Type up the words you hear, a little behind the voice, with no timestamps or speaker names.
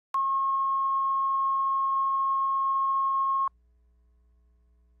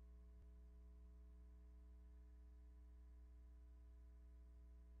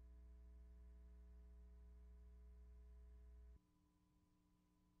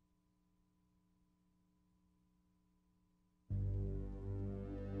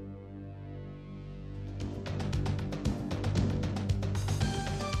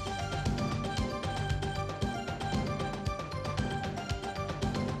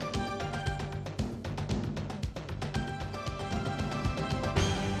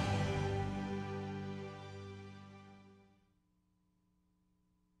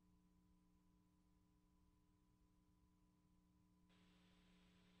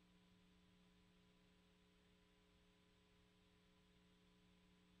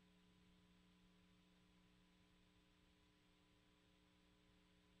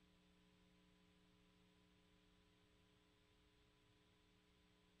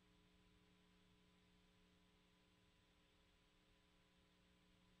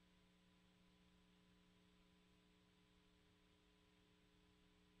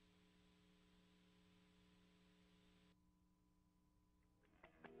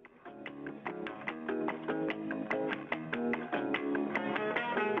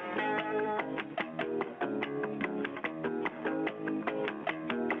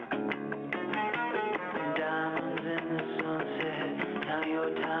your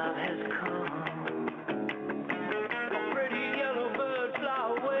time has come. A pretty yellow bird fly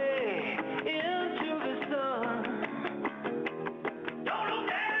away into the sun. Don't look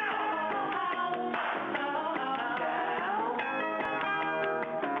down, down.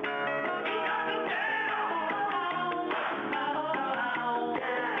 You gotta look down,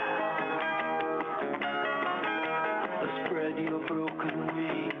 down. Spread your broken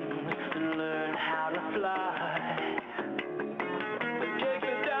wings and learn how to fly. Take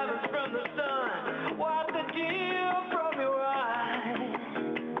your diamonds from the sun, wipe the tear from your eye.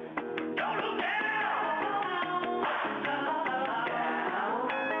 Don't look down, down. Do not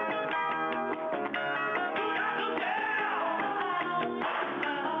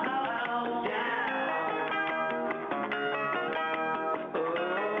look down,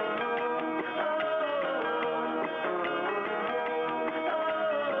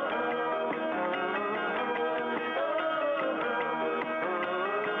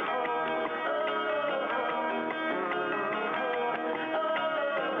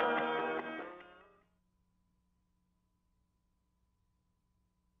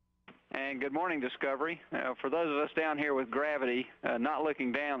 And good morning, Discovery. For those of us down here with gravity, not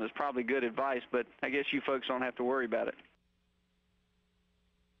looking down is probably good advice, but I guess you folks don't have to worry about it.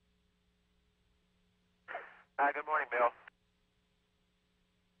 Hi, good morning, Bill.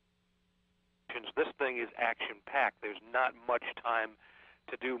 This thing is action-packed. There's not much time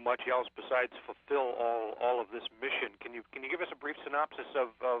to do much else besides fulfill all of this mission. Can you give us a brief synopsis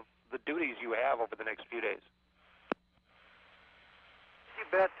of the duties you have over the next few days? You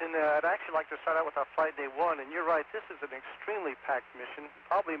bet, and I'd actually like to start out with our flight day one, and you're right, this is an extremely packed mission,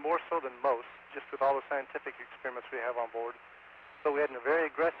 probably more so than most, just with all the scientific experiments we have on board. So we had a very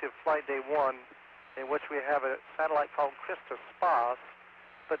aggressive flight day one, in which we have a satellite called Christus Spas,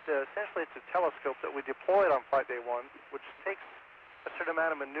 but essentially it's a telescope that we deployed on flight day one, which takes a certain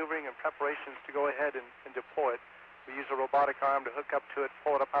amount of maneuvering and preparations to go ahead and deploy it. We use a robotic arm to hook up to it,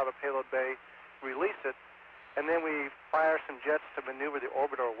 pull it up out of the payload bay, release it, and then we fire some jets to maneuver the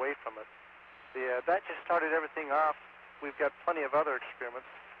orbiter away from it. That just started everything off. We've got plenty of other experiments.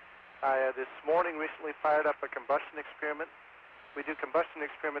 I this morning recently fired up a combustion experiment. We do combustion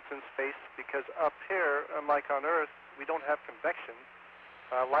experiments in space because up here, unlike on Earth, we don't have convection.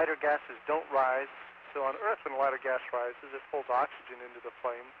 Lighter gases don't rise. So on Earth, when lighter gas rises, it pulls oxygen into the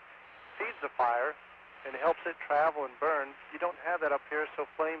flame, feeds the fire, and helps it travel and burn. You don't have that up here, so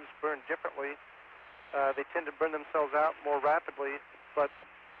flames burn differently. They tend to burn themselves out more rapidly, but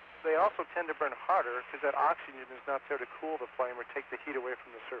they also tend to burn harder because that oxygen is not there to cool the flame or take the heat away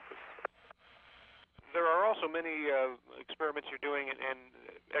from the surface. There are also many experiments you're doing and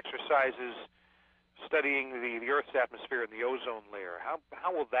exercises studying the Earth's atmosphere and the ozone layer.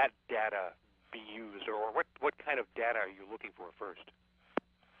 How will that data be used, or what kind of data are you looking for first?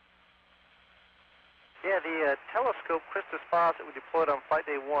 Yeah, the telescope Christus Spas that we deployed on flight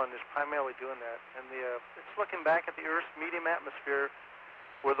day one is primarily doing that, and it's looking back at the Earth's medium atmosphere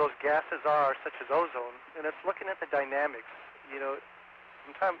where those gases are, such as ozone, and it's looking at the dynamics. You know,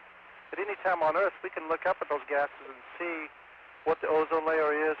 at any time on Earth, we can look up at those gases and see what the ozone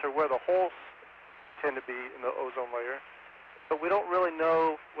layer is or where the holes tend to be in the ozone layer, but we don't really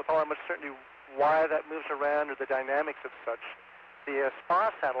know with all that much certainty why that moves around or the dynamics of such. The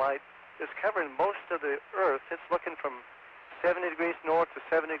SPA satellite is covering most of the Earth. It's looking from 70 degrees north to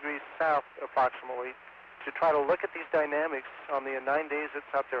 70 degrees south approximately to try to look at these dynamics on the 9 days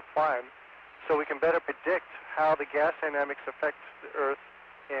it's out there flying, so we can better predict how the gas dynamics affect the Earth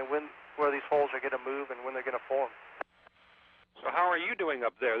and where these holes are going to move and when they're going to form. So how are you doing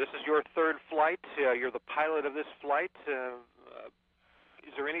up there? This is your third flight. You're the pilot of this flight.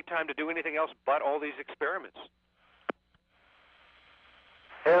 Is there any time to do anything else but all these experiments?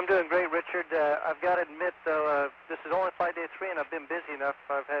 Hey, I'm doing great, Richard. I've got to admit, though, this is only flight day 3, and I've been busy enough.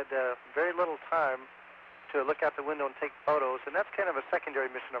 I've had very little time to look out the window and take photos, and that's kind of a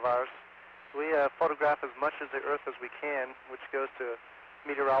secondary mission of ours. We photograph as much of the Earth as we can, which goes to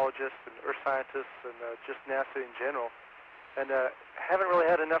meteorologists and earth scientists and just NASA in general. And haven't really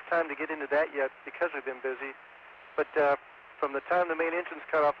had enough time to get into that yet because we've been busy. But from the time the main engine's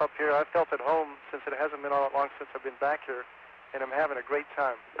cut off up here, I've felt at home since it hasn't been all that long since I've been back here, and I'm having a great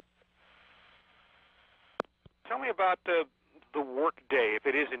time. Tell me about the work day, if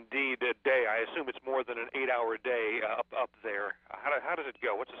it is indeed a day. I assume it's more than an 8-hour day up there. How does it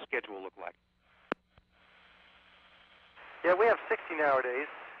go? What's the schedule look like? Yeah, we have 16-hour days,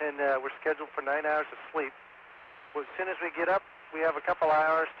 and we're scheduled for 9 hours of sleep. Well, as soon as we get up, we have a couple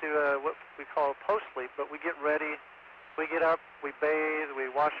hours to what we call post-sleep, but we get ready. We get up, we bathe, we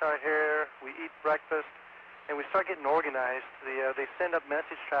wash our hair, we eat breakfast, and we start getting organized. They send up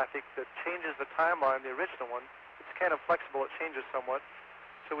message traffic that changes the timeline, the original one. It's kind of flexible. It changes somewhat.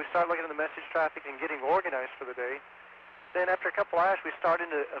 So we start looking at the message traffic and getting organized for the day. Then after a couple hours, we start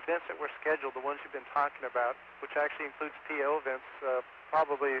into events that were scheduled, the ones you've been talking about, which actually includes PO events.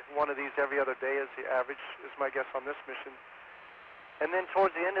 Probably one of these every other day is the average, is my guess on this mission. And then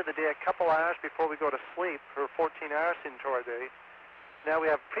towards the end of the day, a couple hours before we go to sleep, or 14 hours into our day, now we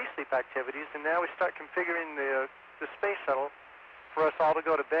have pre-sleep activities, and now we start configuring the space shuttle for us all to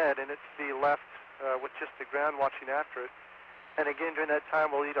go to bed, and it's to be left with just the ground watching after it. And again, during that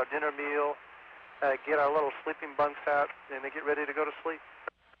time, we'll eat our dinner meal, get our little sleeping bunks out, and then get ready to go to sleep.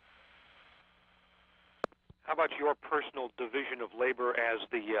 How about your personal division of labor as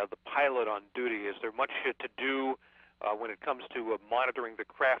the pilot on duty? Is there much to do when it comes to monitoring the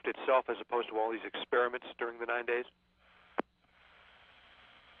craft itself as opposed to all these experiments during the 9 days?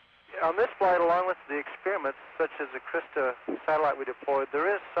 On this flight, along with the experiments, such as the Krista satellite we deployed, there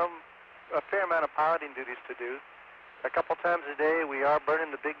is a fair amount of piloting duties to do. A couple times a day, we are burning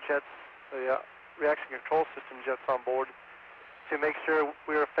the big jets, the reaction control system jets on board, to make sure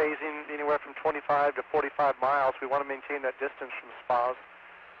we are phasing anywhere from 25 to 45 miles. We want to maintain that distance from spas.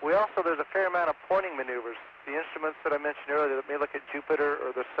 There's a fair amount of pointing maneuvers. The instruments that I mentioned earlier that may look at Jupiter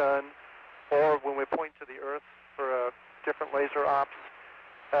or the sun, or when we point to the Earth for different laser ops,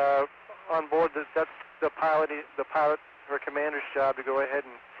 on board, that's the pilot or commander's job to go ahead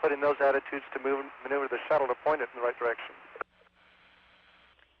and put in those attitudes to maneuver the shuttle to point it in the right direction.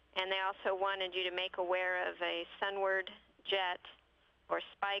 And they also wanted you to make aware of a sunward jet or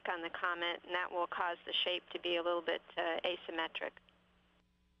spike on the comet, and that will cause the shape to be a little bit asymmetric.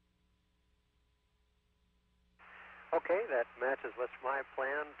 Okay, that matches with my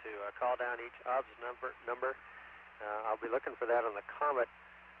plan to call down each OBS number. I'll be looking for that on the comet.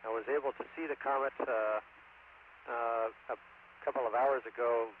 I was able to see the comet a couple of hours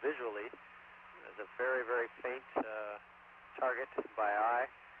ago visually as a very, very faint target by eye,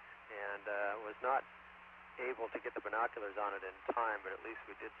 and was not able to get the binoculars on it in time, but at least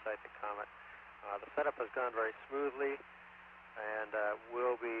we did sight the comet. The setup has gone very smoothly, and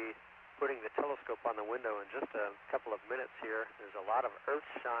we'll be putting the telescope on the window in just a couple of minutes here. There's a lot of earth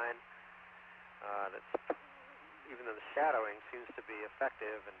shine that's, even though the shadowing seems to be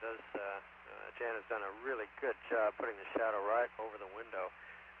effective and does, Jan has done a really good job putting the shadow right over the window.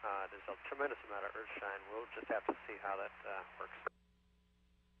 There's a tremendous amount of earth shine. We'll just have to see how that works.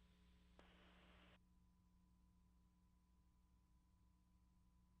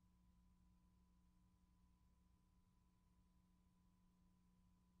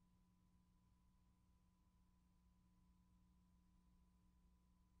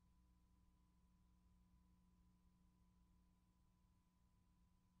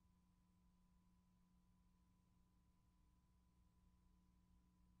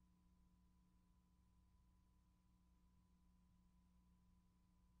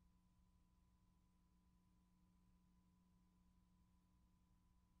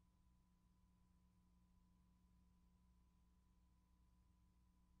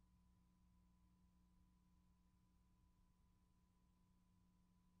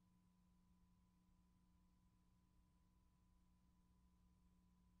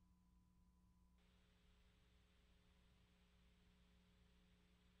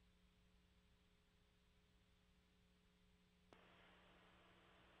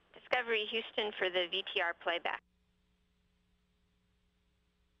 Discovery Houston for the VTR playback.